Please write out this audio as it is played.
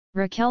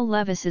Raquel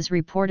Leviss is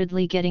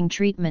reportedly getting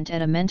treatment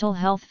at a mental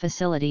health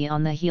facility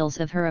on the heels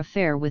of her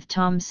affair with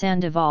Tom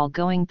Sandoval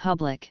going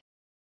public.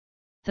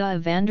 The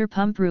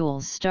Vanderpump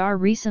Rules star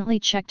recently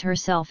checked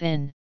herself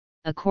in,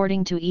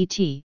 according to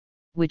ET,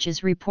 which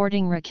is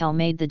reporting Raquel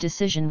made the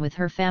decision with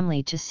her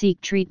family to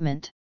seek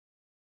treatment.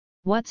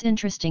 What's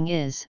interesting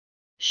is,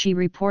 she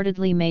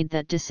reportedly made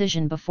that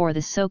decision before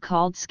the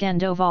so-called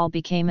Scandoval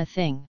became a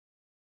thing.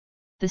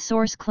 The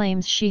source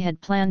claims she had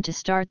planned to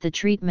start the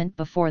treatment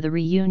before the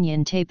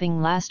reunion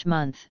taping last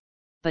month,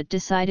 but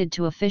decided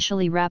to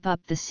officially wrap up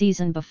the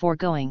season before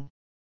going.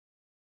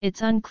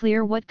 It's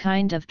unclear what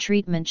kind of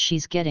treatment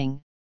she's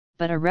getting,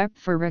 but a rep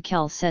for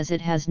Raquel says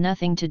it has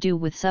nothing to do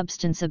with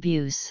substance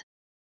abuse.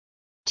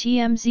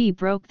 TMZ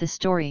broke the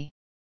story.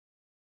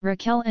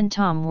 Raquel and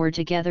Tom were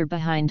together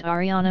behind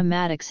Ariana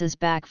Madix's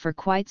back for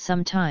quite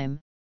some time,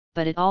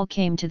 but it all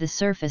came to the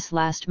surface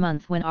last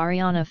month when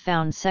Ariana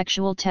found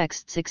sexual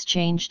texts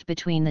exchanged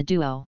between the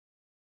duo.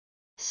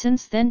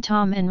 Since then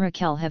Tom and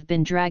Raquel have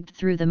been dragged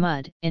through the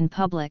mud, in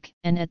public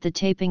and at the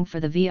taping for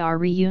the VR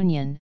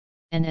reunion,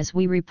 and as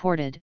we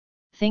reported,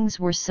 things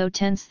were so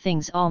tense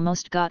things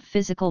almost got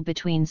physical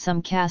between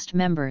some cast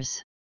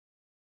members.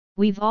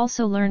 We've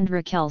also learned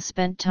Raquel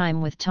spent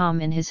time with Tom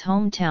in his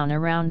hometown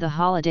around the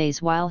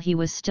holidays while he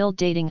was still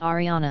dating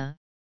Ariana,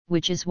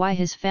 which is why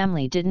his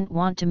family didn't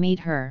want to meet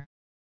her.